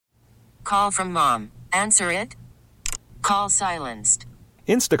call from mom. Answer it. Call silenced.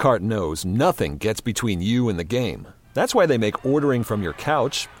 Instacart knows nothing gets between you and the game. That's why they make ordering from your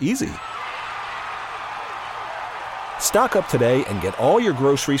couch easy. Stock up today and get all your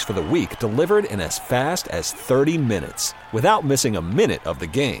groceries for the week delivered in as fast as 30 minutes without missing a minute of the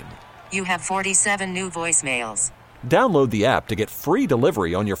game. You have 47 new voicemails. Download the app to get free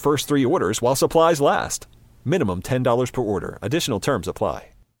delivery on your first 3 orders while supplies last. Minimum $10 per order. Additional terms apply.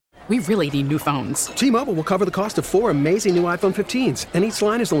 We really need new phones. T-Mobile will cover the cost of 4 amazing new iPhone 15s, and each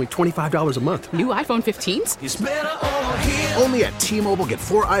line is only $25 a month. New iPhone 15s? It's better over here. Only at T-Mobile, get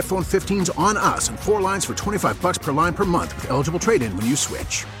 4 iPhone 15s on us and 4 lines for $25 per line per month with eligible trade-in when you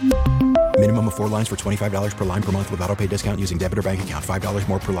switch. Minimum of 4 lines for $25 per line per month with autopay discount using debit or bank account. $5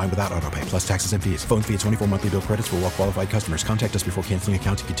 more per line without autopay, plus taxes and fees. Phone fee at 24 monthly bill credits for well-qualified customers. Contact us before canceling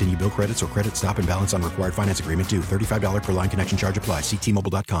account to continue bill credits or credit stop and balance on required finance agreement due. $35 per line connection charge applies. See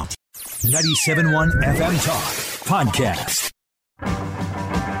T-Mobile.com. 97.1 FM Talk Podcast.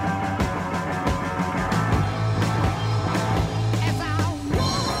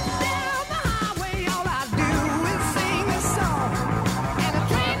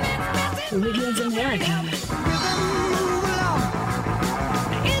 Religions America.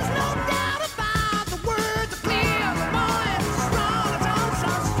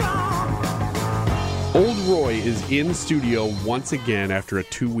 Old Roy is in studio once again after a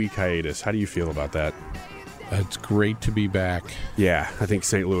 2-week hiatus. How do you feel about that? It's great to be back. Yeah, I think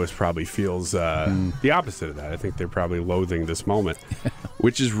St. Louis probably feels the opposite of that. I think they're probably loathing this moment,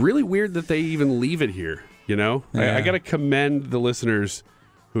 which is really weird that they even leave it here, you know? Yeah. I got to commend the listeners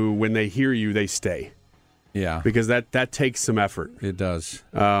who, when they hear you, they stay. Yeah. Because that takes some effort. It does.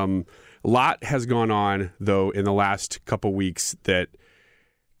 A lot has gone on, though, in the last couple weeks that,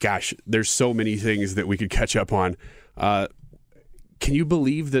 gosh, there's so many things that we could catch up on. Can you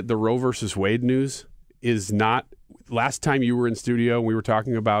believe that the Roe versus Wade news is not, last time you were in studio and we were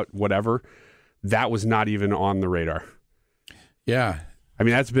talking about whatever, that was not even on the radar. Yeah. I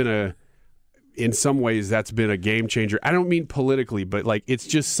mean, in some ways, that's been a game changer. I don't mean politically, but like, it's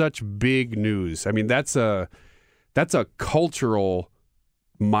just such big news. I mean, that's a cultural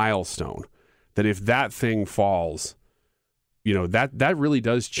milestone that if that thing falls, you know, that really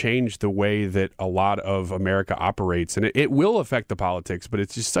does change the way that a lot of America operates. And it will affect the politics, but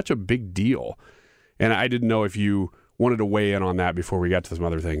it's just such a big deal. And I didn't know if you wanted to weigh in on that before we got to some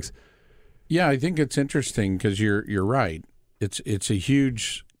other things. Yeah, I think it's interesting because you're right. It's a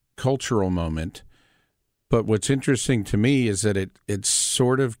huge cultural moment. But what's interesting to me is that it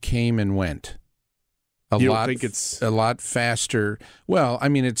sort of came and went. You don't think it's a lot faster? Well, I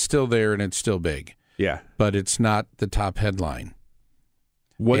mean, it's still there and it's still big. Yeah. But it's not the top headline.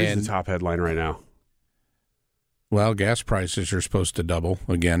 What is the top headline right now? Well, gas prices are supposed to double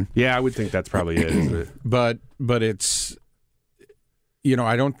again. Yeah, I would think that's probably it, isn't it? But it's, you know,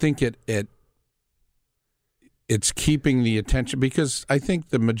 I don't think it's keeping the attention, because I think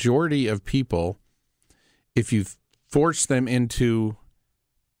the majority of people, if you force them into,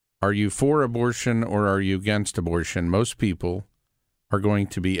 are you for abortion or are you against abortion, most people are going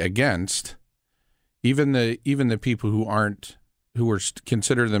to be against. Even the people who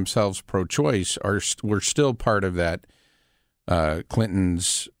consider themselves pro-choice were still part of that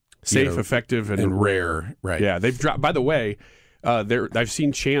Clinton's safe, effective, and rare. Right? Yeah, they've dropped. By the way, I've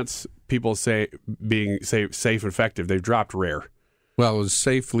seen chants people say being safe, effective. They've dropped rare. Well, it was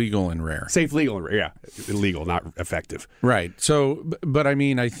safe, legal, and rare. Safe, legal, and rare. Yeah, illegal, not effective. Right. So, but I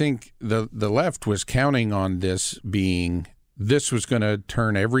mean, I think the left was counting on this being. This was going to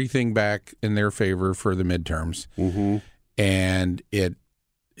turn everything back in their favor for the midterms, and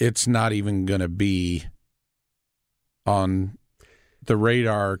it's not even going to be on the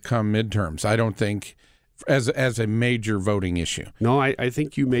radar come midterms. I don't think as a major voting issue. No, I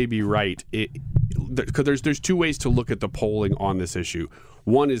think you may be right. Because there's two ways to look at the polling on this issue.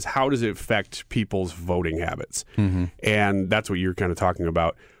 One is, how does it affect people's voting habits, and that's what you're kind of talking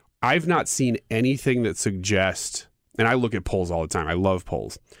about. I've not seen anything that suggests. And I look at polls all the time. I love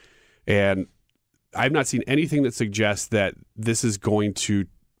polls. And I've not seen anything that suggests that this is going to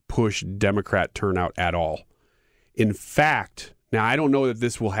push Democrat turnout at all. In fact, now I don't know that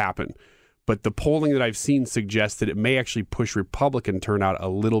this will happen, but the polling that I've seen suggests that it may actually push Republican turnout a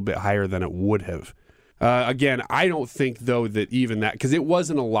little bit higher than it would have. Again, I don't think, though, that even that, because it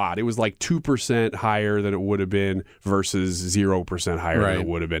wasn't a lot. It was like 2% higher than it would have been versus 0% higher than it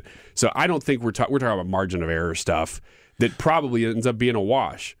would have been. So I don't think we're talking about margin of error stuff that probably ends up being a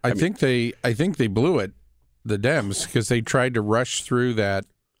wash. I think they blew it, the Dems, because they tried to rush through that.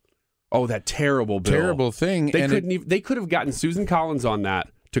 Oh, that terrible bill. Terrible thing. They could have gotten Susan Collins on that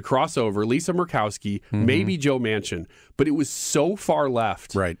to cross over, Lisa Murkowski, maybe Joe Manchin, but it was so far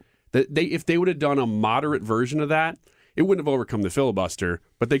left Right. that if they would have done a moderate version of that, it wouldn't have overcome the filibuster,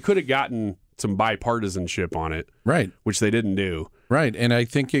 but they could have gotten some bipartisanship on it, Right. which they didn't do. Right. And I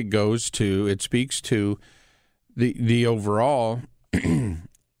think it speaks to the overall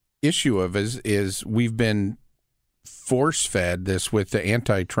issue of is we've been force-fed this with the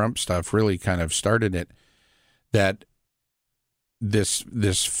anti-Trump stuff, really kind of started it, that this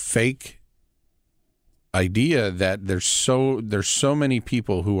fake idea that there's so many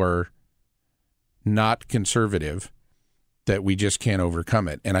people who are not conservative that we just can't overcome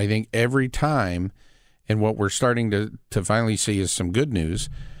it. And I think every time, and what we're starting to finally see is some good news,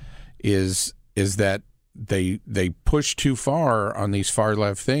 is that they push too far on these far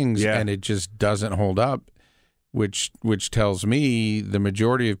left things, and it just doesn't hold up, which tells me the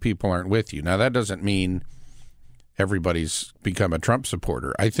majority of people aren't with you. Now, that doesn't mean everybody's become a Trump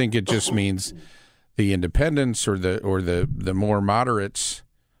supporter. I think it just means the independents or the more moderates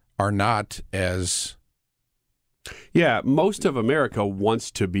are not as... Yeah, most of America wants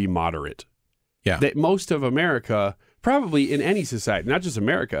to be moderate. Yeah. That most of America, probably in any society, not just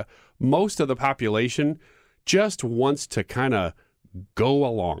America, most of the population just wants to kind of go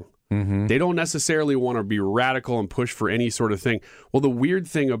along. Mm-hmm. They don't necessarily want to be radical and push for any sort of thing. Well, the weird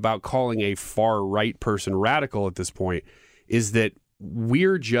thing about calling a far-right person radical at this point is that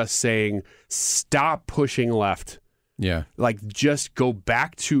we're just saying, stop pushing left. Yeah. Like, just go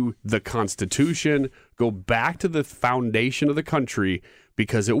back to the Constitution, go back to the foundation of the country,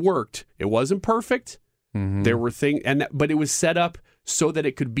 because it worked. It wasn't perfect. Mm-hmm. There were things, but it was set up so that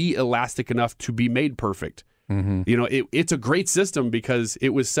it could be elastic enough to be made perfect. Mm-hmm. You know, it's a great system because it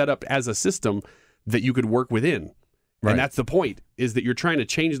was set up as a system that you could work within. Right. And that's the point, is that you're trying to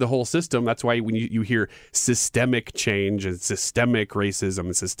change the whole system. That's why when you hear systemic change and systemic racism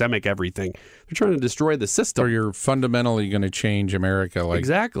and systemic everything, they're trying to destroy the system. Or you're fundamentally going to change America like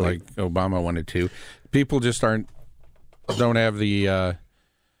Obama wanted to. People just don't have the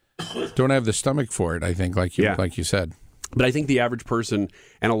stomach for it, I think, like you said. But I think the average person,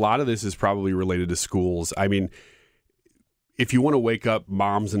 and a lot of this is probably related to schools. I mean, if you want to wake up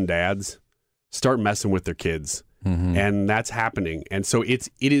moms and dads, start messing with their kids. Mm-hmm. And that's happening. And so it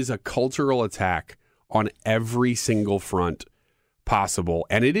is a cultural attack on every single front possible.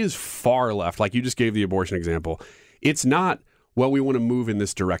 And it is far left. Like you just gave the abortion example. It's not, well, we want to move in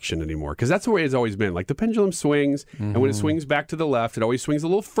this direction anymore. Because that's the way it's always been. Like the pendulum swings, and when it swings back to the left, it always swings a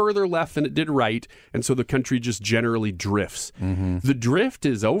little further left than it did right. And so the country just generally drifts. Mm-hmm. The drift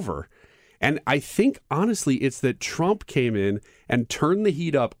is over. And I think, honestly, it's that Trump came in and turned the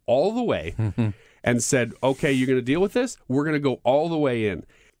heat up all the way and said, okay, you're going to deal with this? We're going to go all the way in.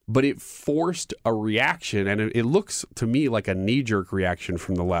 But it forced a reaction, and it looks to me like a knee-jerk reaction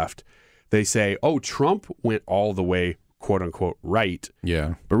from the left. They say, oh, Trump went all the way, quote-unquote, right.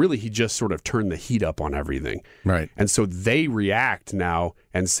 Yeah. But really, he just sort of turned the heat up on everything. Right. And so they react now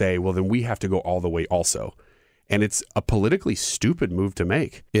and say, well, then we have to go all the way also. And it's a politically stupid move to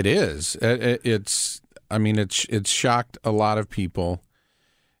make. It is. It's shocked a lot of people.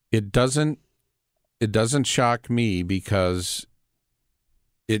 It doesn't shock me because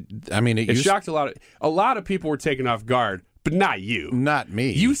it shocked a lot of people were taken off guard, but not you. Not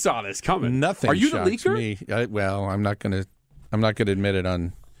me. You saw this coming. Nothing. Are you the shocks leaker? Me. I'm not gonna admit it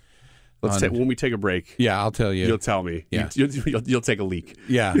on. When we take a break. Yeah, I'll tell you. You'll tell me. Yeah. You'll take a leak.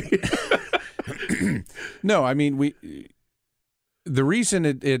 Yeah. No, I mean the reason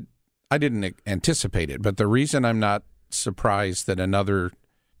I didn't anticipate it, but the reason I'm not surprised that another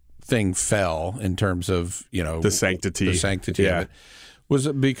thing fell in terms of, the sanctity of it was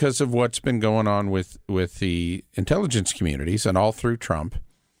because of what's been going on with the intelligence communities and all through Trump.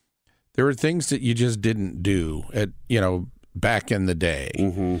 There were things that you just didn't do back in the day.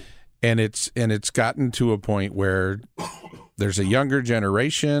 Mm-hmm. And it's gotten to a point where there's a younger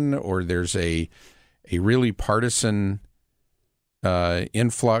generation, or there's a really partisan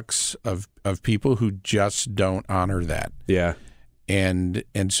influx of people who just don't honor that. Yeah. And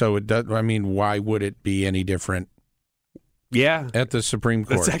so it does. I mean, why would it be any different? Yeah. At the Supreme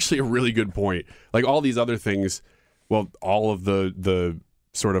Court. That's actually a really good point. Like all these other things, well, all of the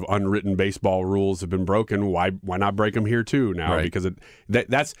sort of unwritten baseball rules have been broken. Why not break them here too now? Right. Because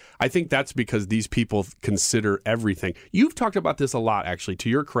I think that's because these people consider everything. You've talked about this a lot, actually, to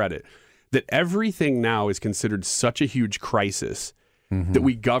your credit, that everything now is considered such a huge crisis that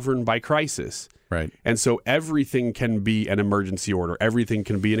we govern by crisis. Right. And so everything can be an emergency order. Everything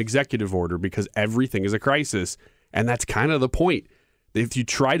can be an executive order because everything is a crisis. And that's kind of the point. If you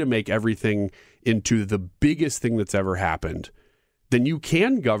try to make everything into the biggest thing that's ever happened, then you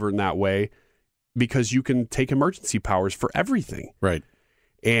can govern that way because you can take emergency powers for everything. Right.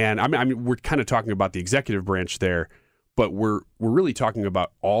 And I mean, we're kind of talking about the executive branch there, but we're really talking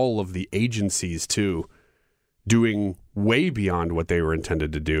about all of the agencies too, doing way beyond what they were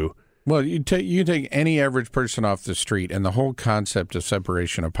intended to do. Well, you take any average person off the street, and the whole concept of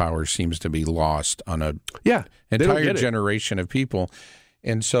separation of powers seems to be lost on a entire generation of people.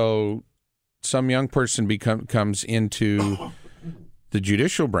 And so some young person comes into the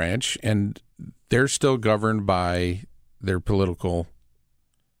judicial branch, and they're still governed by their political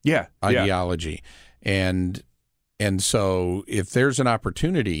ideology. And so if there's an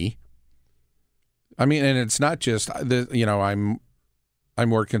opportunity, I mean, and it's not just I'm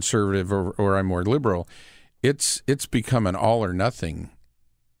more conservative or I'm more liberal. It's become an all or nothing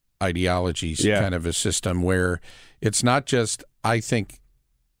ideology kind of a system where it's not just I think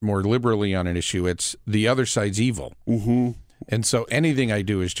more liberally on an issue. It's the other side's evil. Mm-hmm. And so anything I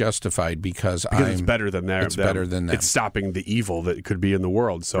do is justified because it's better than them. It's better than them. It's stopping the evil that could be in the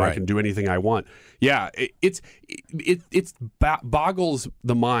world, so I can do anything I want. Yeah, it boggles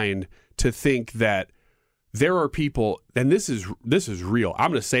the mind to think that there are people, and this is real. I'm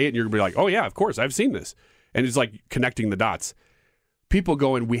going to say it, and you're going to be like, "Oh yeah, of course, I've seen this," and it's like connecting the dots. People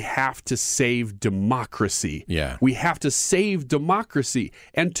going, we have to save democracy. Yeah. We have to save democracy.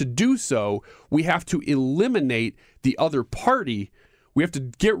 And to do so, we have to eliminate the other party. We have to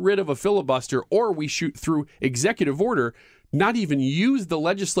get rid of a filibuster, or we shoot through executive order, not even use the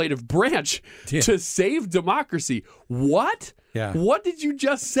legislative branch to save democracy. What? Yeah. What did you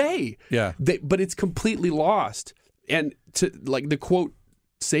just say? Yeah. But it's completely lost. And to like the quote,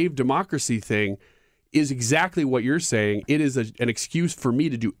 save democracy thing, is exactly what you're saying. It is an excuse for me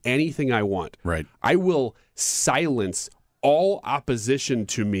to do anything I want. Right. I will silence all opposition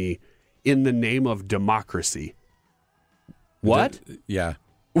to me in the name of democracy. What? Yeah.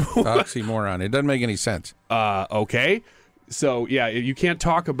 Oxymoron. It doesn't make any sense. Okay. So, yeah, you can't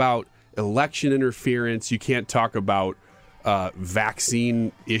talk about election interference. You can't talk about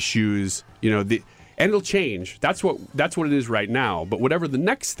vaccine issues. And it'll change. That's what it is right now. But whatever the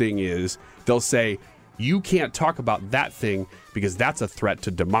next thing is, they'll say, you can't talk about that thing because that's a threat to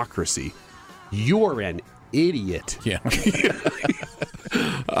democracy. You're an idiot. Yeah.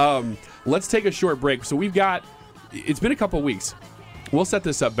 Let's take a short break. So it's been a couple weeks. We'll set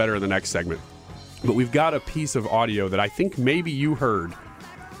this up better in the next segment. But we've got a piece of audio that I think maybe you heard,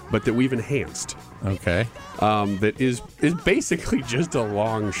 but that we've enhanced. Okay. That is basically just a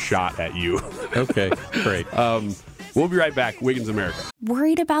long shot at you. Okay, great. We'll be right back. Wiggins America.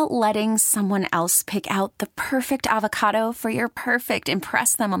 Worried about letting someone else pick out the perfect avocado for your perfect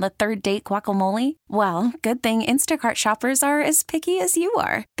impress them on the third date guacamole? Well, good thing Instacart shoppers are as picky as you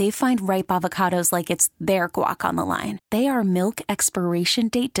are. They find ripe avocados like it's their guac on the line. They are milk expiration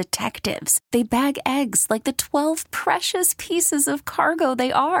date detectives. They bag eggs like the 12 precious pieces of cargo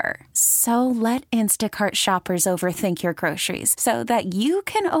they are. So let Instacart shoppers overthink your groceries so that you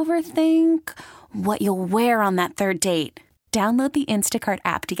can overthink what you'll wear on that third date. Download the Instacart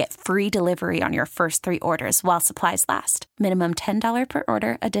app to get free delivery on your first 3 orders while supplies last. Minimum $10 per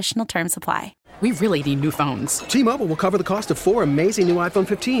order. Additional terms apply. We really need new phones. T-Mobile will cover the cost of 4 amazing new iPhone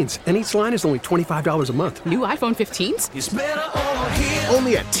 15s, and each line is only $25 a month. New iPhone 15s? It's better over here.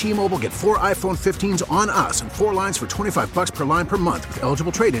 Only at T-Mobile, get 4 iPhone 15s on us and 4 lines for $25 per line per month with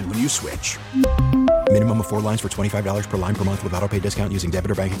eligible trade-in when you switch. Minimum of 4 lines for $25 per line per month with autopay discount using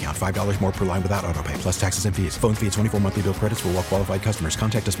debit or bank account. $5 more per line without autopay, plus taxes and fees. Phone fee at 24 monthly bill credits for well-qualified customers.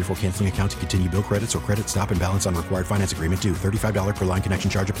 Contact us before canceling account to continue bill credits or credit stop and balance on required finance agreement due. $35 per line connection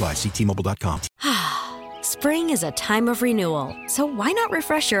charge applies. See T-Mobile.com. Spring is a time of renewal, so why not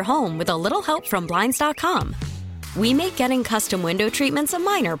refresh your home with a little help from Blinds.com? We make getting custom window treatments a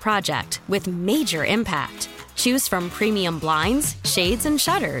minor project with major impact. Choose from premium blinds, shades, and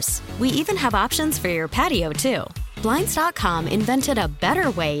shutters. We even have options for your patio, too. Blinds.com invented a better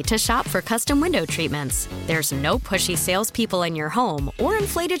way to shop for custom window treatments. There's no pushy salespeople in your home or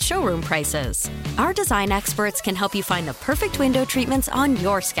inflated showroom prices. Our design experts can help you find the perfect window treatments on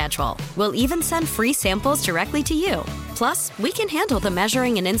your schedule. We'll even send free samples directly to you. Plus, we can handle the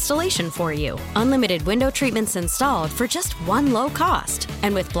measuring and installation for you. Unlimited window treatments installed for just one low cost.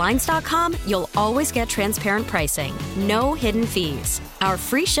 And with Blinds.com, you'll always get transparent pricing. No hidden fees. Our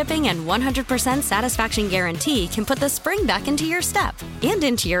free shipping and 100% satisfaction guarantee can put the spring back into your step and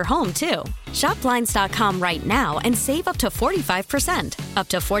into your home, too. Shop Blinds.com right now and save up to 45%. Up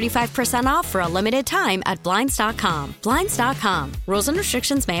to 45% off for a limited time at Blinds.com. Blinds.com. Rules and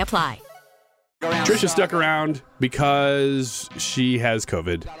restrictions may apply. Trisha stuck around because she has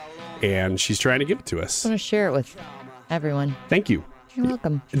COVID, and she's trying to give it to us. I want to share it with everyone. Thank you. You're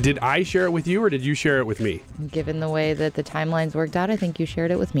welcome. Did I share it with you or did you share it with me? Given the way that the timelines worked out, I think you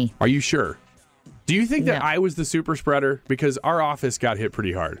shared it with me. Are you sure? Do you think that No. I was the super spreader? Because our office got hit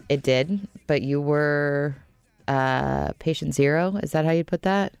pretty hard. It did, but you were patient zero. Is that how you put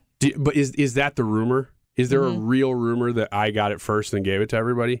that? But is that the rumor? Is there a real rumor that I got it first and gave it to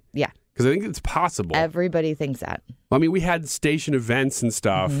everybody? Yeah. Because I think it's possible. Everybody thinks that. I mean, we had station events and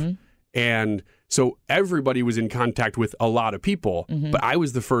stuff, and so everybody was in contact with a lot of people, but I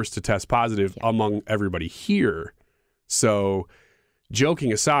was the first to test positive among everybody here. So,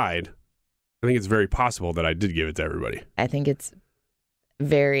 joking aside, I think it's very possible that I did give it to everybody. I think it's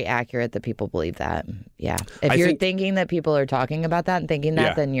very accurate that people believe that. Yeah. If you're thinking that people are talking about that and thinking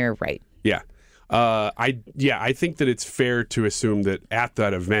that, then you're right. Yeah. I think that it's fair to assume that at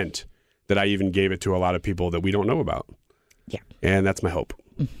that event that I even gave it to a lot of people that we don't know about. Yeah. And that's my hope.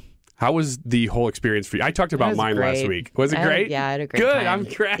 How was the whole experience for you? I talked about mine last week. Was it great? Yeah, I had a great Good. time. I'm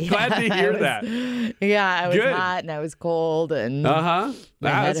glad to hear that. Yeah, I was Good. hot and I was cold and my head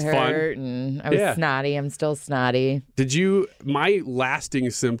That's hurt fun. and I was snotty. I'm still snotty. My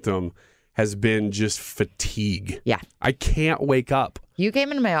lasting symptom has been just fatigue. Yeah. I can't wake up. You came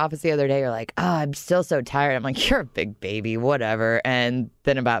into my office the other day. You're like, oh, I'm still so tired. I'm like, you're a big baby, whatever. And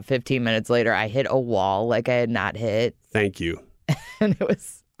then about 15 minutes later, I hit a wall like I had not hit. Thank you. And it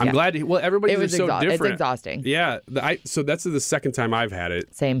was... I'm glad. Everybody's It was so different. It's exhausting. Yeah. So that's the second time I've had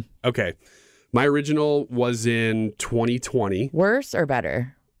it. Same. Okay. My original was in 2020. Worse or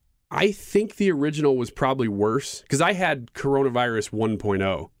better? I think the original was probably worse because I had coronavirus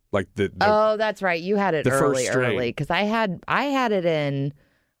 1.0. Like oh, that's right. You had it the first strain. early because I had it in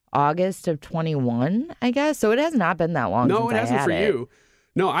August of 21, I guess. So it has not been that long. No, since it hasn't I had for it. you.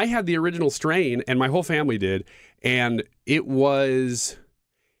 No, I had the original strain, and my whole family did, and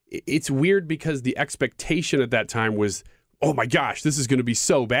it's weird because the expectation at that time was, oh my gosh, this is going to be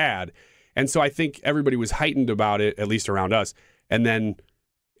so bad. And so I think everybody was heightened about it, at least around us. And then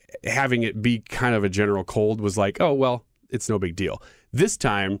having it be kind of a general cold was like, oh, well, it's no big deal. This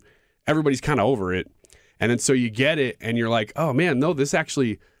time, everybody's kind of over it. And then so you get it and you're like, oh man, no, this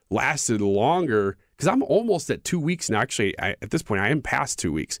actually lasted longer. Because I'm almost at 2 weeks now. Actually, at this point, I am past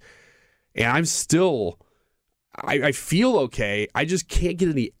 2 weeks. And I'm still... I feel okay. I just can't get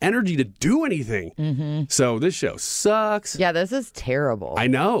any energy to do anything. So this show sucks. Yeah, this is terrible. I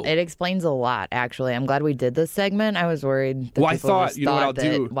know. It explains a lot, actually. I'm glad we did this segment. I was worried that I thought, you know what I'll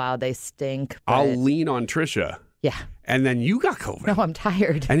do? Wow, they stink. But... I'll lean on Trisha. Yeah. And then you got COVID. No, I'm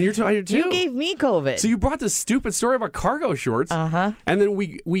tired. And you're tired too. You gave me COVID. So you brought this stupid story about cargo shorts. Uh-huh. And then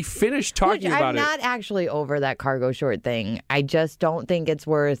we finished talking about I'm not actually over that cargo short thing. I just don't think it's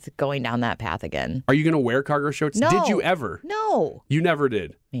worth going down that path again. Are you going to wear cargo shorts? No. Did you ever? No. You never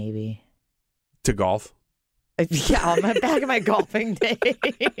did? Maybe. To golf? Yeah, on my back of my golfing days.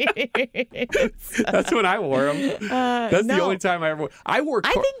 That's when I wore them. That's the only time I ever wore.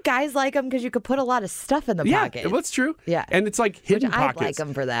 I think guys like them because you could put a lot of stuff in the pocket. Yeah, that's true. Yeah. And it's like hidden pockets. I like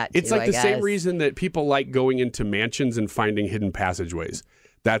them for that, too, It's like the same reason that people like going into mansions and finding hidden passageways.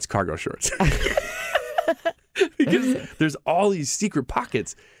 That's cargo shorts. Because there's all these secret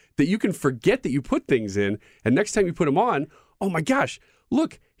pockets that you can forget that you put things in. And next time you put them on, oh my gosh,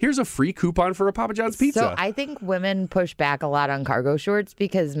 look, here's a free coupon for a Papa John's pizza. So I think women push back a lot on cargo shorts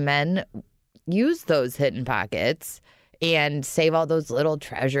because men use those hidden pockets and save all those little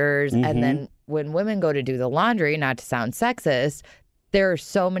treasures. And then when women go to do the laundry, not to sound sexist, there are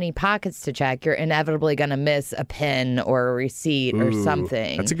so many pockets to check, you're inevitably going to miss a pin or a receipt or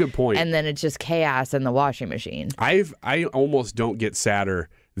something. That's a good point. And then it's just chaos in the washing machine. I almost don't get sadder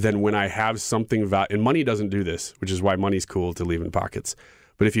than when I have something and money doesn't do this, which is why money's cool to leave in pockets.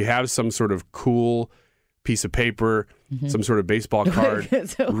 But if you have some sort of cool piece of paper, some sort of baseball card,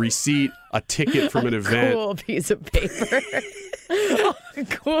 receipt, a ticket from an event. Cool piece of paper. A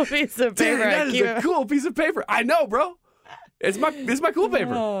cool piece of paper. Dude, that is a cool piece of paper. I know, bro. It's my cool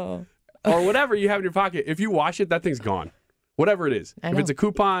paper. Oh. Or whatever you have in your pocket. If you wash it, that thing's gone. Whatever it is. If it's a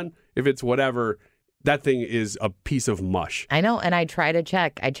coupon, if it's whatever, that thing is a piece of mush. I know, and I try to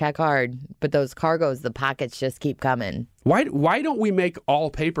check. I check hard, but those cargos, the pockets just keep coming. Why don't we make all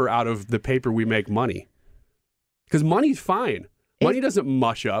paper out of the paper we make money? Because money's fine. Money doesn't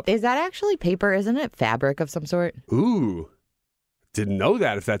mush up. Is that actually paper? Isn't it fabric of some sort? Ooh. Didn't know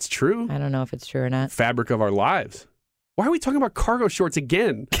that if that's true. I don't know if it's true or not. Fabric of our lives. Why are we talking about cargo shorts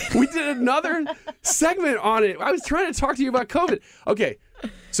again? We did another segment on it. I was trying to talk to you about COVID. Okay,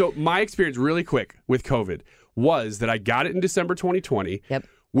 so my experience really quick with COVID was that I got it in December 2020,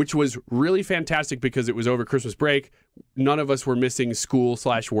 which was really fantastic because it was over Christmas break. None of us were missing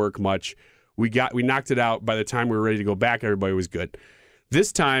school/work much. We knocked it out. By the time we were ready to go back, everybody was good.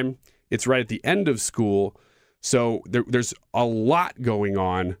 This time, it's right at the end of school, so there's a lot going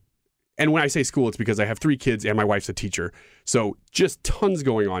on. And when I say school, it's because I have 3 kids and my wife's a teacher. So just tons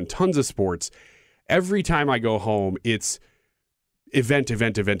going on, tons of sports. Every time I go home, it's event.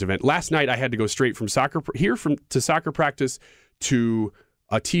 Last night, I had to go straight from soccer practice to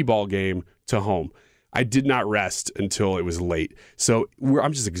a t-ball game to home. I did not rest until it was late. So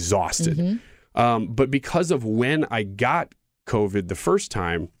I'm just exhausted. But because of when I got COVID the first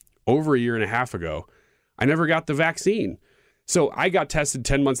time, over a year and a half ago, I never got the vaccine. So I got tested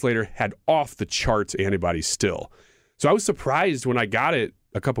 10 months later, had off the charts antibodies still. So I was surprised when I got it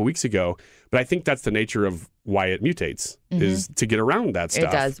a couple weeks ago, but I think that's the nature of why it mutates, is to get around that stuff.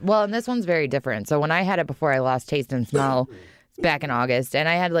 It does. Well, and this one's very different. So when I had it before I lost taste and smell back in August, and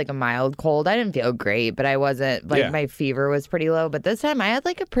I had like a mild cold, I didn't feel great, but I wasn't, my fever was pretty low. But this time I had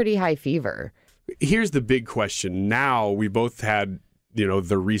like a pretty high fever. Here's the big question. Now we both had,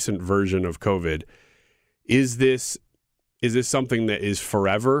 the recent version of COVID. Is this something that is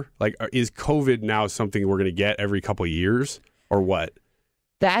forever? Like, is COVID now something we're going to get every couple of years, or what?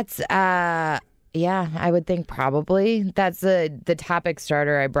 That's, I would think probably. That's the topic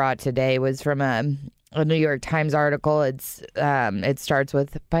starter I brought today was from a New York Times article. It starts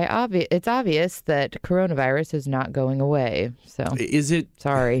with, it's obvious that coronavirus is not going away. So is it?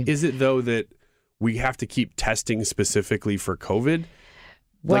 Sorry. Is it though that we have to keep testing specifically for COVID?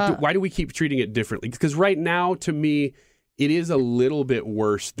 Well, why do we keep treating it differently? Because right now, to me, it is a little bit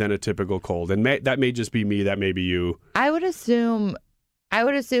worse than a typical cold. And that may just be me. That may be you. I would assume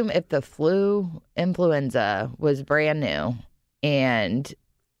if the influenza was brand new and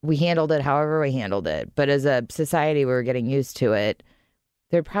we handled it however we handled it, but as a society we were getting used to it,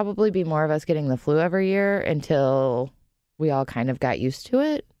 there'd probably be more of us getting the flu every year until we all kind of got used to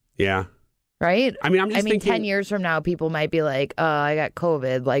it. Yeah. Right? I'm just thinking 10 years from now, people might be like, oh, I got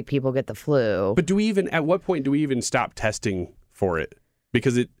COVID, like people get the flu. But at what point do we even stop testing for it?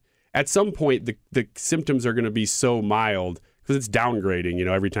 Because at some point, the symptoms are going to be so mild because it's downgrading,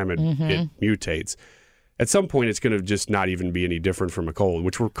 every time it mutates. At some point, it's going to just not even be any different from a cold,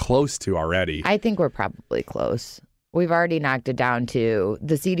 which we're close to already. I think we're probably close. We've already knocked it down to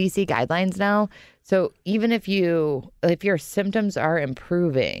the CDC guidelines now. So even if your symptoms are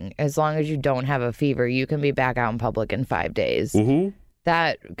improving, as long as you don't have a fever, you can be back out in public in 5 days.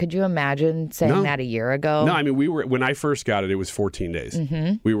 Could you imagine saying that a year ago? No, when I first got it was 14 days.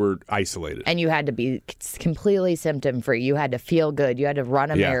 We were isolated. And you had to be completely symptom free. You had to feel good. You had to run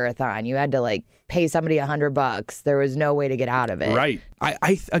a marathon. You had to pay somebody $100. There was no way to get out of it. Right.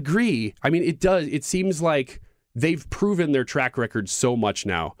 I agree. It seems like they've proven their track record so much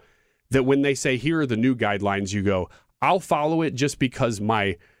now that when they say, here are the new guidelines, you go, I'll follow it just because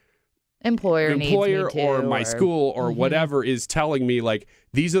my employer needs me to, or my school or whatever is telling me,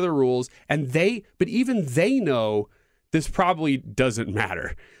 these are the rules. But even they know this probably doesn't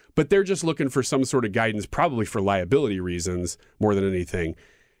matter. But they're just looking for some sort of guidance, probably for liability reasons more than anything.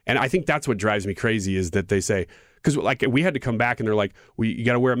 And I think that's what drives me crazy is that they say, because we had to come back and they're like, you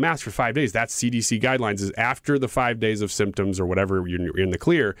got to wear a mask for 5 days. That's CDC guidelines is after the 5 days of symptoms or whatever, you're in the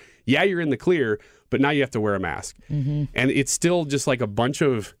clear. Yeah, you're in the clear, but now you have to wear a mask. And it's still just like a bunch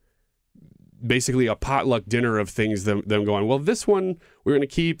of basically a potluck dinner of things, them going, well, this one we're going to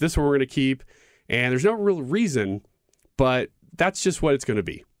keep, this one we're going to keep. And there's no real reason, but that's just what it's going to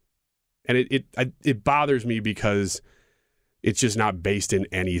be. And it bothers me because it's just not based in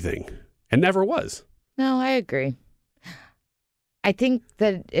anything and never was. No, I agree. I think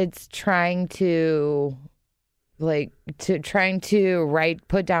that it's trying to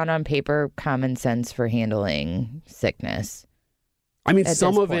put down on paper common sense for handling sickness.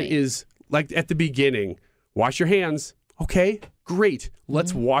 Some of it is like at the beginning, wash your hands. Okay, great.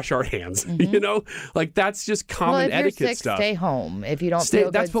 Let's wash our hands. That's just common etiquette you're sick, stuff. Stay home. If you don't feel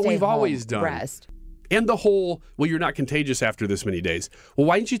good, that's what we've always done. Rest. And the whole, you're not contagious after this many days. Well,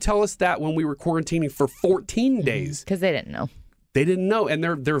 why didn't you tell us that when we were quarantining for 14 days? Because they didn't know. They didn't know, and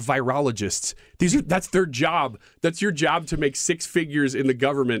they're virologists. That's their job. That's your job to make 6 figures in the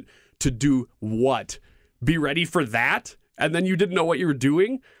government to do what? Be ready for that? And then you didn't know what you were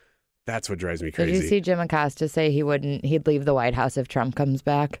doing? That's what drives me crazy. Did you see Jim Acosta say he'd leave the White House if Trump comes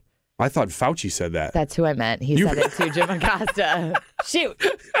back? I thought Fauci said that. That's who I meant. He said it to Jim Acosta. Shoot.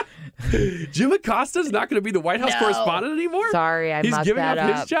 Jim Acosta's not going to be the White House correspondent anymore? Sorry, I He's mucked giving that up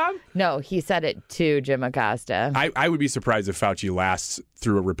up. his job? No, he said it to Jim Acosta. I would be surprised if Fauci lasts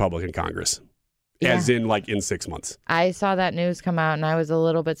through a Republican Congress. as in like in 6 months. I saw that news come out, and I was a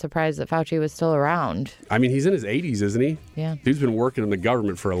little bit surprised that Fauci was still around. I mean, he's in his 80s, isn't he? Yeah. He's been working in the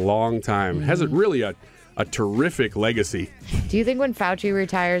government for a long time. Has really a terrific legacy. Do you think when Fauci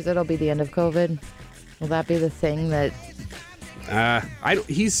retires, it'll be the end of COVID? Will that be the thing that...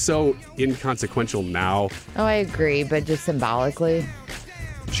 He's so inconsequential now. Oh, I agree, but just symbolically.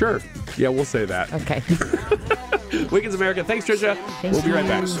 Sure. Yeah, we'll say that. Okay. Weekends America. Thanks, Trisha. We'll be right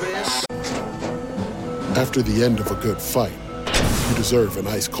back. After the end of a good fight, you deserve an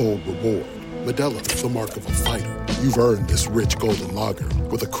ice-cold reward. Modelo is the mark of a fighter. You've earned this rich golden lager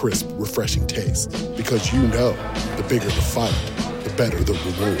with a crisp, refreshing taste. Because you know, the bigger the fight, the better the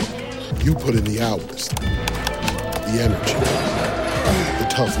reward. You put in the hours, the energy, the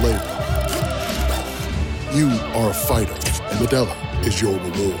tough labor. You are a fighter, and Modelo is your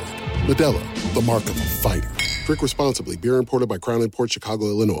reward. Modelo, the mark of a fighter. Drink responsibly. Beer imported by Crown Imports, Chicago,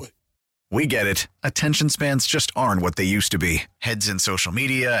 Illinois. We get it. Attention spans just aren't what they used to be. Heads in social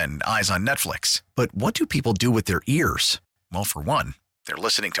media and eyes on Netflix. But what do people do with their ears? Well, for one, they're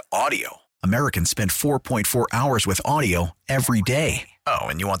listening to audio. Americans spend 4.4 hours with audio every day. Oh,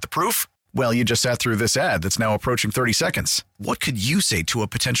 and you want the proof? Well, you just sat through this ad that's now approaching 30 seconds. What could you say to a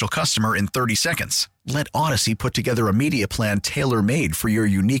potential customer in 30 seconds? Let Odyssey put together a media plan tailor-made for your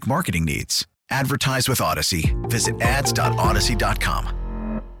unique marketing needs. Advertise with Odyssey. Visit ads.odyssey.com.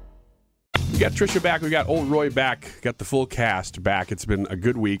 We got Trisha back. We got old Roy back. Got the full cast back. It's been a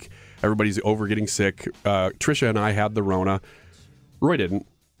good week. Everybody's over getting sick. Trisha and I had the Rona. Roy didn't.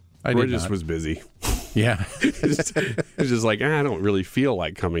 Roy just was busy. Yeah. It's just like, I don't really feel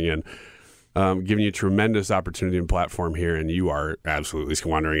like coming in. Giving you a tremendous opportunity and platform here, and you are absolutely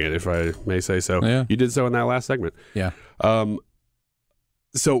squandering it, if I may say so. Yeah. You did so in that last segment. Yeah.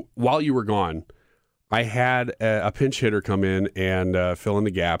 So while you were gone, I had a pinch hitter come in and fill in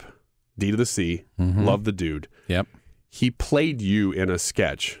the gap. D to the C. Mm-hmm. Love the dude. Yep. He played you in a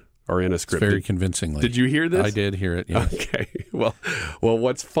sketch or in a script. Very convincingly. Did you hear this? I did hear it, yeah. Okay. Well,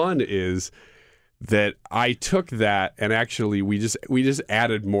 what's fun is that I took that and actually we just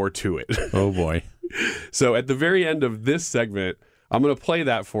added more to it. Oh, boy. So at the very end of this segment, I'm going to play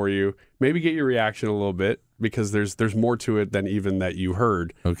that for you, maybe get your reaction a little bit, because there's more to it than even that you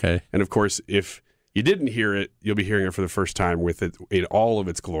heard. Okay. And, of course, if you didn't hear it, you'll be hearing it for the first time with it in all of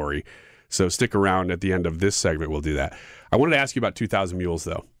its glory. So stick around at the end of this segment. We'll do that. I wanted to ask you about 2,000 Mules,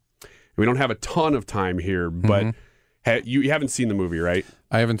 though. We don't have a ton of time here, but you haven't seen the movie, right?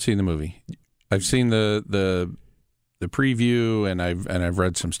 I haven't seen the movie. I've seen the preview, and I've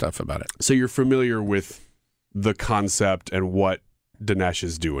read some stuff about it. So you're familiar with the concept and what Dinesh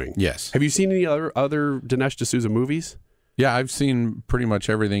is doing? Yes. Have you seen any other Dinesh D'Souza movies? Yeah, I've seen pretty much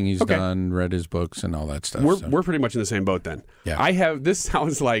everything he's done, read his books and all that stuff. We're pretty much in the same boat then. Yeah. This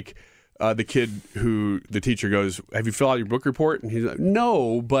sounds like the kid who the teacher goes, have you filled out your book report? And he's like,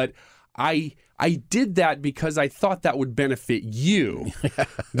 no, but I did that because I thought that would benefit you.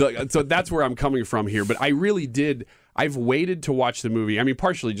 So that's where I'm coming from here. But I really did. I've waited to watch the movie. I mean,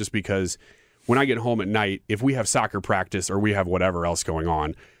 partially just because when I get home at night, if we have soccer practice or we have whatever else going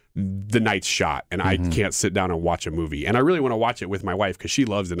on, the night's shot and I can't sit down and watch a movie. And I really want to watch it with my wife because she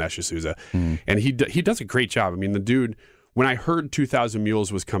loves Dinesh D'Souza. And he does a great job. I mean, the dude, when I heard 2,000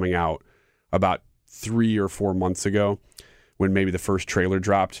 Mules was coming out about 3 or 4 months ago, when maybe the first trailer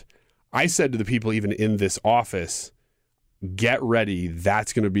dropped, I said to the people even in this office, get ready,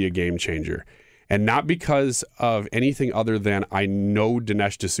 that's going to be a game changer. And not because of anything other than I know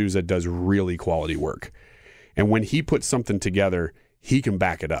Dinesh D'Souza does really quality work. And when he puts something together, he can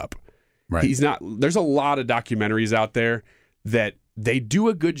back it up. Right. There's a lot of documentaries out there that they do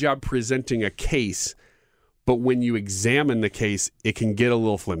a good job presenting a case, but when you examine the case, it can get a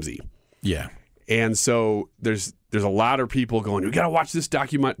little flimsy. Yeah. And so there's a lot of people going, you got to watch this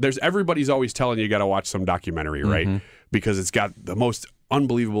document. Everybody's always telling you got to watch some documentary, right? Because it's got the most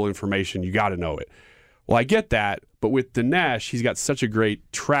unbelievable information. You got to know it. Well, I get that. But with Dinesh, he's got such a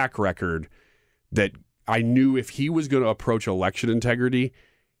great track record that I knew if he was going to approach election integrity,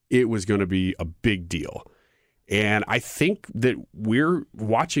 it was going to be a big deal. And I think that we're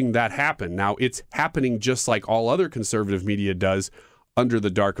watching that happen. Now, it's happening just like all other conservative media does under the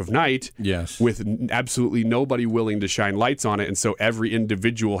dark of night, yes, with absolutely nobody willing to shine lights on it. And so every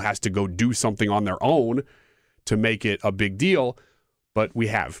individual has to go do something on their own to make it a big deal. But we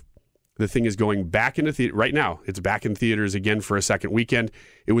have. The thing is going back into theater right now. It's back in theaters again for a second weekend.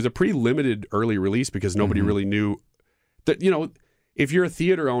 It was a pretty limited early release because nobody really knew that, if you're a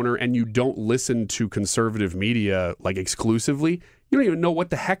theater owner and you don't listen to conservative media like exclusively, you don't even know what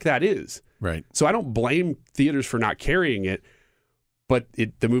the heck that is. Right. So I don't blame theaters for not carrying it. but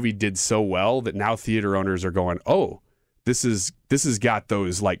the movie did so well that now theater owners are going, oh, this has got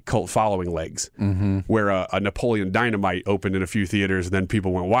those like cult following legs, where a Napoleon Dynamite opened in a few theaters, and then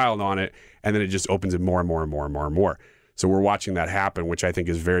people went wild on it, and then it just opens it more and more and more and more and more. So we're watching that happen, which I think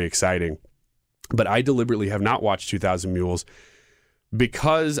is very exciting. But I deliberately have not watched 2,000 Mules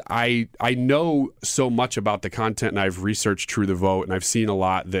because I know so much about the content, and I've researched True the Vote, and I've seen a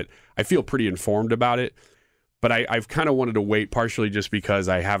lot that I feel pretty informed about it. But I've kind of wanted to wait, partially just because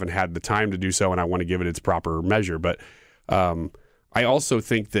I haven't had the time to do so, and I want to give it its proper measure. But I also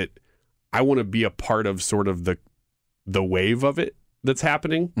think that I want to be a part of sort of the wave of it that's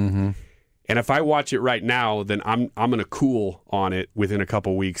happening. And if I watch it right now, then I'm going to cool on it within a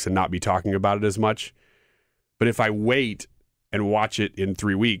couple weeks and not be talking about it as much. But if I wait and watch it in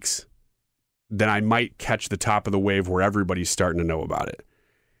 3 weeks, then I might catch the top of the wave where everybody's starting to know about it.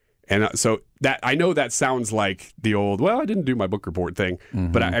 And so that I know that sounds like the old, well, I didn't do my book report thing,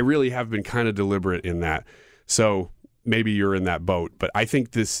 but I really have been kind of deliberate in that. So maybe you're in that boat, but I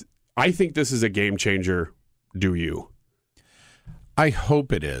think this is a game changer. Do you? I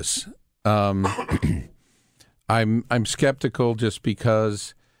hope it is. I'm skeptical just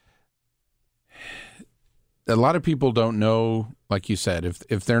because a lot of people don't know, like you said,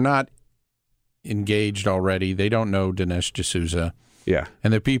 if they're not engaged already, they don't know Dinesh D'Souza. Yeah.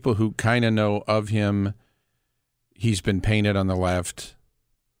 And the people who kind of know of him, he's been painted on the left,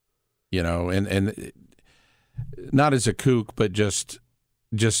 and not as a kook, but just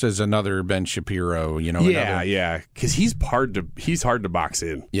as another Ben Shapiro, Yeah, because he's hard to box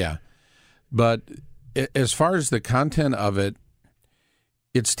in. Yeah. But as far as the content of it,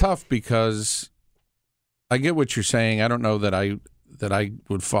 it's tough because I get what you're saying. I don't know that I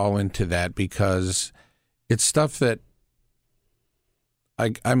would fall into that because it's stuff that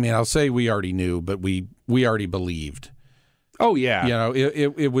I mean, I'll say we already knew, but we already believed. Oh yeah.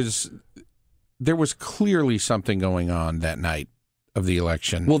 There was clearly something going on that night of the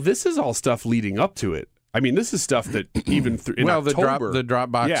election. Well, this is all stuff leading up to it. I mean, this is stuff that even in October, the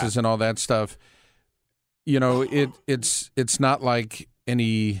drop boxes and all that stuff. It's not like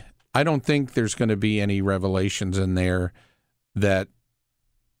any. I don't think there's going to be any revelations in there that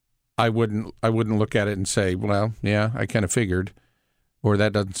I wouldn't look at it and say, well, yeah, I kind of figured, or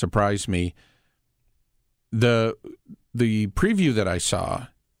that doesn't surprise me. The preview that I saw,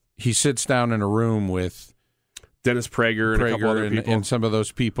 he sits down in a room with Dennis Prager and a couple other people. And some of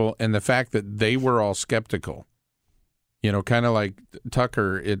those people, and the fact that they were all skeptical, kind of like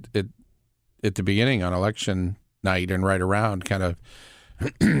Tucker at the beginning on election night and right around, kind of,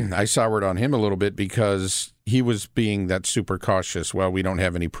 I soured on him a little bit because he was being that super cautious, well, we don't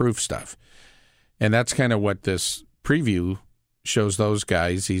have any proof stuff. And that's kind of what this preview shows those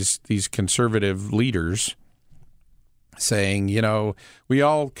guys, these conservative leaders, saying, we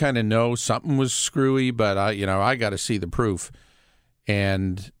all kind of know something was screwy, but I got to see the proof.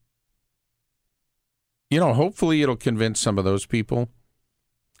 And, hopefully it'll convince some of those people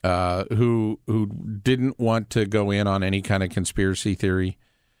who didn't want to go in on any kind of conspiracy theory.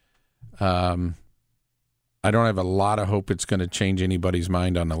 I don't have a lot of hope it's going to change anybody's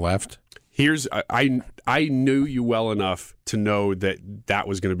mind on the left. I knew you well enough to know that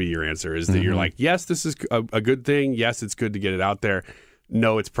was going to be your answer, is that you're like, yes, this is a good thing. Yes, it's good to get it out there.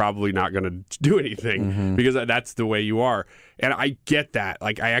 No, it's probably not going to do anything because that's the way you are. And I get that.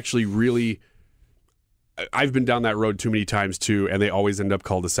 Like, I actually I've been down that road too many times too, and they always end up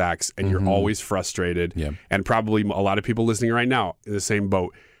cul-de-sacs, and you're always frustrated. Yeah. And probably a lot of people listening right now in the same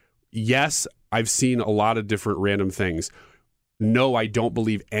boat. Yes, I've seen a lot of different random things. No, I don't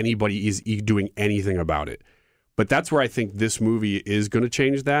believe anybody is doing anything about it. But that's where I think this movie is going to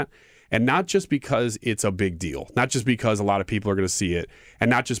change that. And not just because it's a big deal, not just because a lot of people are going to see it, and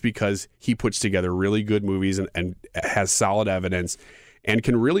not just because he puts together really good movies and has solid evidence and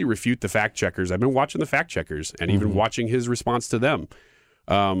can really refute the fact checkers. I've been watching the fact checkers and even watching his response to them.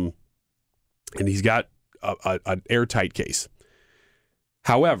 And he's got an airtight case.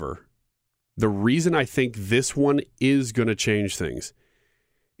 However, the reason I think this one is going to change things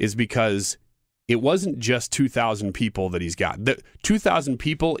is because it wasn't just 2,000 people that he's got. The 2,000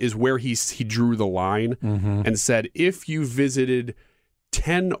 people is where he drew the line and said, if you visited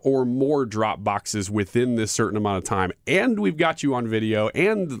 10 or more drop boxes within this certain amount of time, and we've got you on video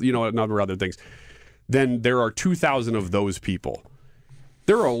and, a number of other things, then there are 2,000 of those people.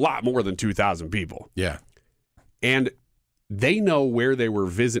 There are a lot more than 2,000 people. Yeah. And they know where they were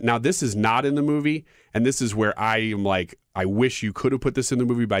visiting. Now, this is not in the movie, and this is where I am like, I wish you could have put this in the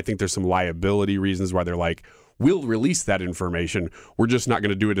movie, but I think there's some liability reasons why they're like, we'll release that information. We're just not going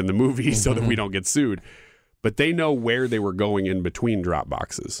to do it in the movie so that we don't get sued. but they know where they were going in between drop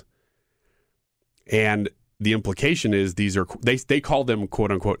boxes. And the implication is they call them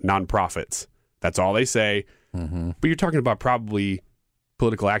quote unquote nonprofits. That's all they say. Mm-hmm. But you're talking about probably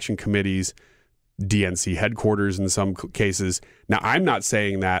political action committees, DNC headquarters in some cases. Now, I'm not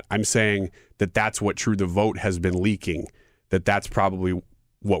saying that. I'm saying that that's what True the Vote has been leaking, that's probably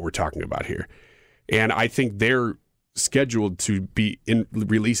what we're talking about here. And I think they're scheduled to be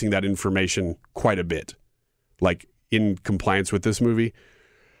releasing that information quite a bit, like in compliance with this movie.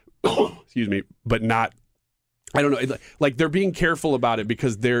 Excuse me, but not, I don't know, like they're being careful about it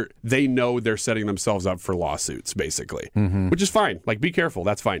because they know they're setting themselves up for lawsuits, basically, which is fine. Like, be careful.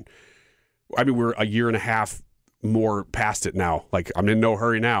 That's fine. I mean, we're a year and a half more past it now. Like, I'm in no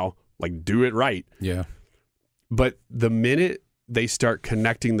hurry now. Like, do it right. Yeah. But the minute they start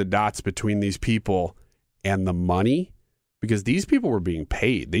connecting the dots between these people and the money, because these people were being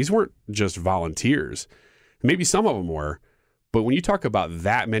paid. These weren't just volunteers. Maybe some of them were. But when you talk about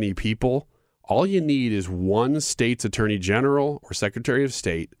that many people, all you need is one state's attorney general or secretary of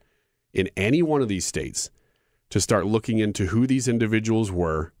state in any one of these states to start looking into who these individuals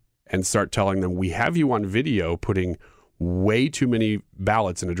were and start telling them, we have you on video putting way too many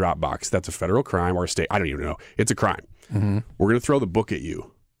ballots in a drop box. That's a federal crime, or a state. I don't even know. It's a crime. Mm-hmm. We're going to throw the book at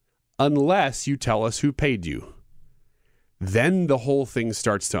you unless you tell us who paid you. Then the whole thing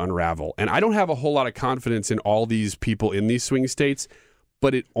starts to unravel. And I don't have a whole lot of confidence in all these people in these swing states,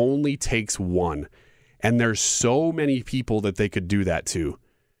 but it only takes one. And there's so many people that they could do that to,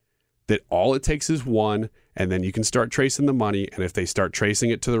 that all it takes is one, and then you can start tracing the money. And if they start tracing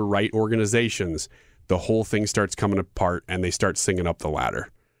it to the right organizations, the whole thing starts coming apart and they start singing up the ladder.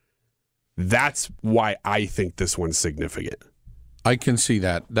 That's why I think this one's significant. I can see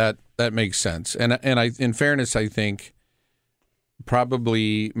that. That makes sense. And I, in fairness, I think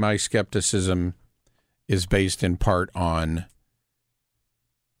probably my skepticism is based in part on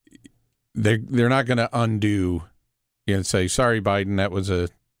they're not going to undo and say, sorry, Biden, that was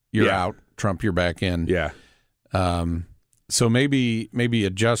you're out. Trump, you're back in. Yeah. So maybe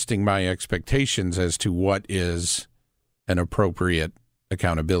adjusting my expectations as to what is an appropriate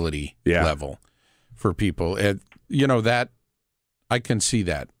accountability level for people. That I can see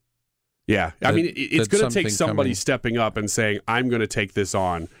that. Yeah. I mean, it's going to take somebody stepping up and saying, I'm going to take this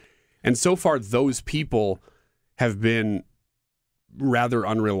on. And so far, those people have been rather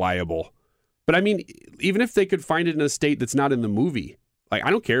unreliable. But I mean, even if they could find it in a state that's not in the movie, like, I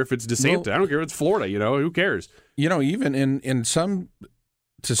don't care if it's DeSantis. I don't care if it's Florida, who cares? Even in some,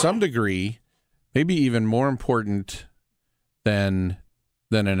 to some degree, maybe even more important than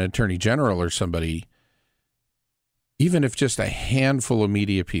an attorney general or somebody, even if just a handful of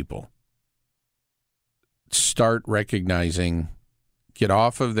media people start recognizing, get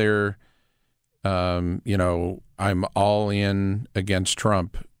off of their, I'm all in against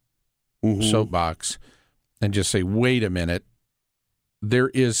Trump soapbox, and just say, wait a minute, there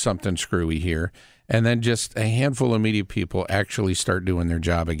is something screwy here. And then just a handful of media people actually start doing their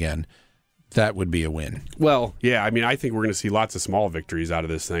job again. That would be a win. Well, yeah, I mean, I think we're going to see lots of small victories out of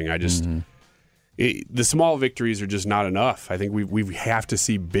this thing. I just, the small victories are just not enough. I think we have to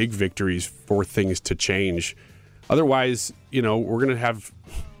see big victories for things to change. Otherwise, we're going to have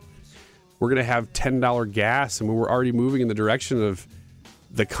 $10 gas, and we're already moving in the direction of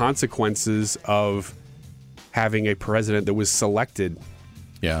the consequences of having a president that was selected.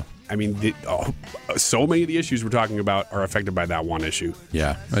 Yeah. I mean, so many of the issues we're talking about are affected by that one issue.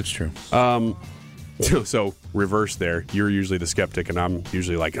 Yeah, that's true. So reverse there. You're usually the skeptic, and I'm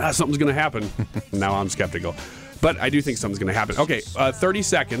usually like, something's going to happen. Now I'm skeptical. But I do think something's going to happen. Okay, 30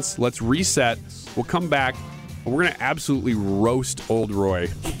 seconds. Let's reset. We'll come back. We're going to absolutely roast old Roy.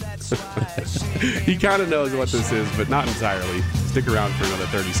 He kind of knows what this is, but not entirely. Stick around for another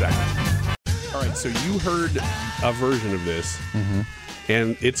 30 seconds. All right, so you heard a version of this,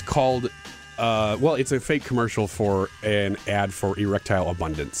 and it's called, it's a fake commercial for an ad for erectile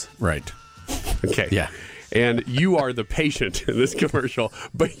abundance. Right. Okay. Yeah. And you are the patient in this commercial,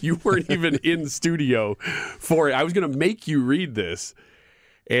 but you weren't even in studio for it. I was going to make you read this,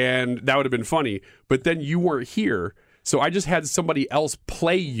 and that would have been funny, but then you weren't here, so I just had somebody else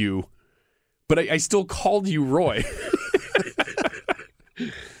play you, but I still called you Roy.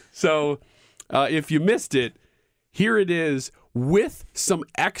 So if you missed it, here it is with some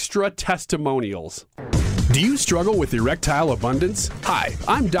extra testimonials. Do you struggle with erectile abundance? Hi,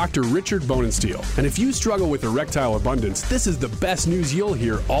 I'm Dr. Richard Bonensteel, and if you struggle with erectile abundance, this is the best news you'll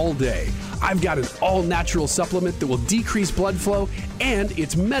hear all day. I've got an all-natural supplement that will decrease blood flow, and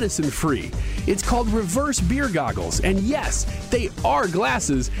it's medicine-free. It's called Reverse Beer Goggles, and yes, they are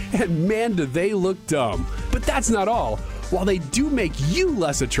glasses, and man, do they look dumb. But that's not all. While they do make you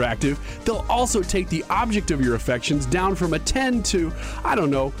less attractive, they'll also take the object of your affections down from a 10 to, I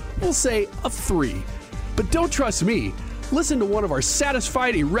don't know, we'll say a 3. But don't trust me. Listen to one of our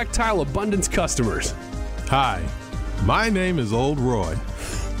satisfied erectile abundance customers. Hi, my name is Old Roy.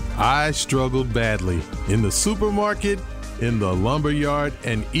 I struggled badly in the supermarket, in the lumberyard,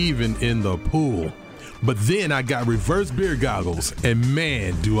 and even in the pool. But then I got Reverse Beer Goggles, and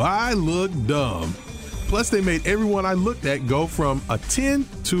man, do I look dumb. Plus, they made everyone I looked at go from a 10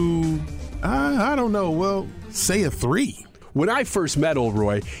 to, I don't know, well, say a 3. When I first met Old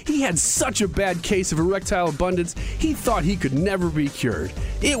Roy, he had such a bad case of erectile abundance, he thought he could never be cured.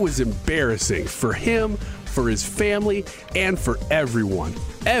 It was embarrassing for him, for his family, and for everyone,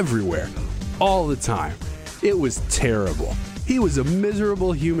 everywhere, all the time. It was terrible. He was a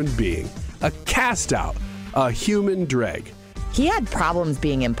miserable human being, a cast out, a human dreg. He had problems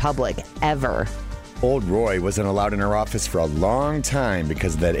being in public, ever. Old Roy wasn't allowed in our office for a long time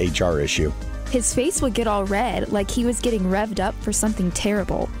because of that HR issue. His face would get all red, like he was getting revved up for something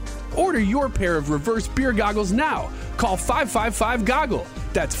terrible. Order your pair of Reverse Beer Goggles now. Call 555-GOGGLE.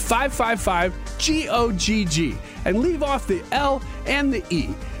 That's 555-GOGG. And leave off the L and the E.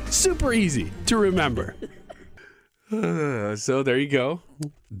 Super easy to remember. So there you go.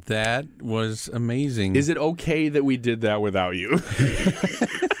 That was amazing. Is it okay that we did that without you?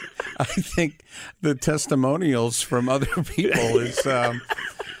 I think the testimonials from other people is...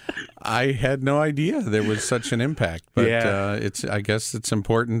 I had no idea there was such an impact, but it's. I guess it's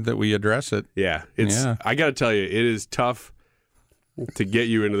important that we address it. Yeah, I got to tell you, it is tough to get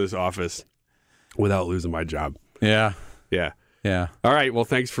you into this office without losing my job. Yeah. All right, well,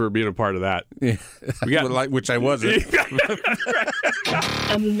 thanks for being a part of that. Yeah. Which I wasn't.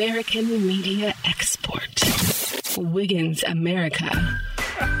 American Media Export. Wiggins America.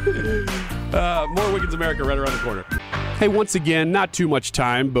 More Wiggins America right around the corner. Hey, once again, not too much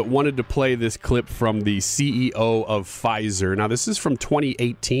time, but wanted to play this clip from the CEO of Pfizer. Now, this is from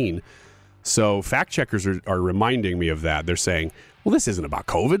 2018, so fact checkers are reminding me of that. They're saying, well, this isn't about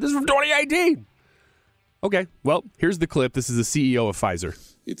COVID. This is from 2018. Okay, well, here's the clip. This is the CEO of Pfizer.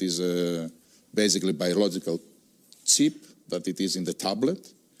 It is basically biological chip that it is in the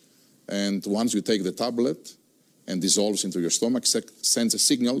tablet, and once you take the tablet and dissolves into your stomach, sends a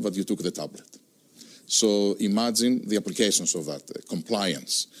signal that you took the tablet. So imagine the applications of that,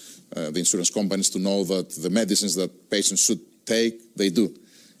 compliance, the insurance companies to know that the medicines that patients should take, they do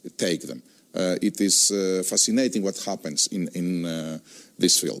take them. It is fascinating what happens in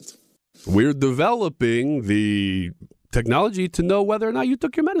this field. We're developing the technology to know whether or not you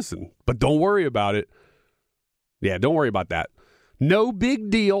took your medicine, but don't worry about it. Yeah, don't worry about that. No big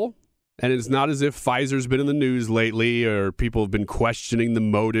deal. And it's not as if Pfizer's been in the news lately or people have been questioning the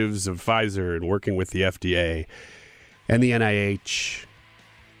motives of Pfizer and working with the FDA and the NIH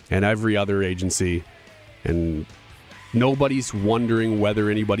and every other agency. And nobody's wondering whether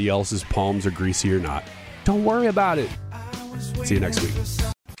anybody else's palms are greasy or not. Don't worry about it. See you next week.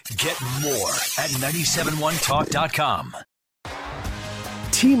 Get more at 971talk.com.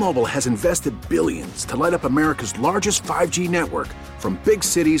 T-Mobile has invested billions to light up America's largest 5G network, from big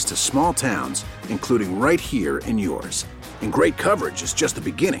cities to small towns, including right here in yours. And great coverage is just the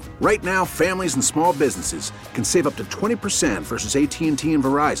beginning. Right now, families and small businesses can save up to 20% versus AT&T and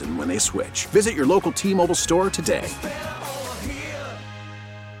Verizon when they switch. Visit your local T-Mobile store today.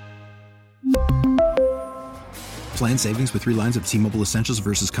 Plan savings with 3 lines of T-Mobile Essentials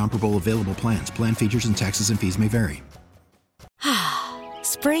versus comparable available plans. Plan features and taxes and fees may vary.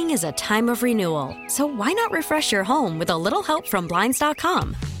 Spring is a time of renewal, so why not refresh your home with a little help from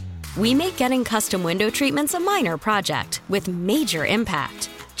Blinds.com? We make getting custom window treatments a minor project with major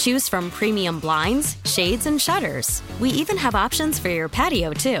impact. Choose from premium blinds, shades, and shutters. We even have options for your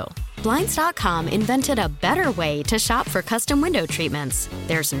patio, too. Blinds.com invented a better way to shop for custom window treatments.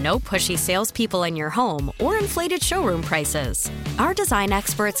 There's no pushy salespeople in your home or inflated showroom prices. Our design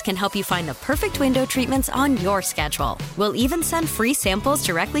experts can help you find the perfect window treatments on your schedule. We'll even send free samples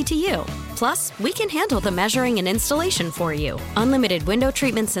directly to you. Plus, we can handle the measuring and installation for you. Unlimited window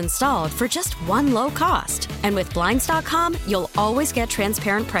treatments installed for just one low cost. And with Blinds.com, you'll always get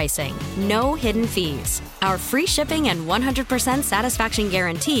transparent pricing. No hidden fees. Our free shipping and 100% satisfaction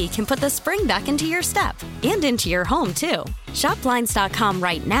guarantee can put the spring back into your step and into your home, too. Shop Blinds.com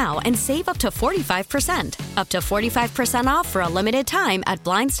right now and save up to 45%. Up to 45% off for a limited time at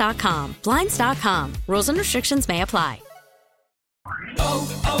Blinds.com. Blinds.com. Rules and restrictions may apply.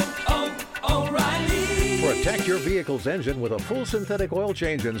 O'Reilly. Protect your vehicle's engine with a full synthetic oil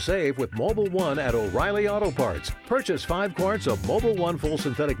change and save with Mobil 1 at O'Reilly Auto Parts. Purchase 5 quarts of Mobil 1 full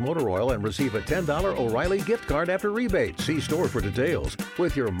synthetic motor oil and receive a $10 O'Reilly gift card after rebate. See store for details.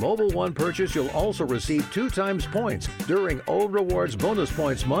 With your Mobil 1 purchase, you'll also receive 2 times points during Old Rewards Bonus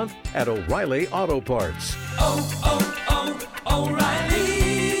Points Month at O'Reilly Auto Parts. O'Reilly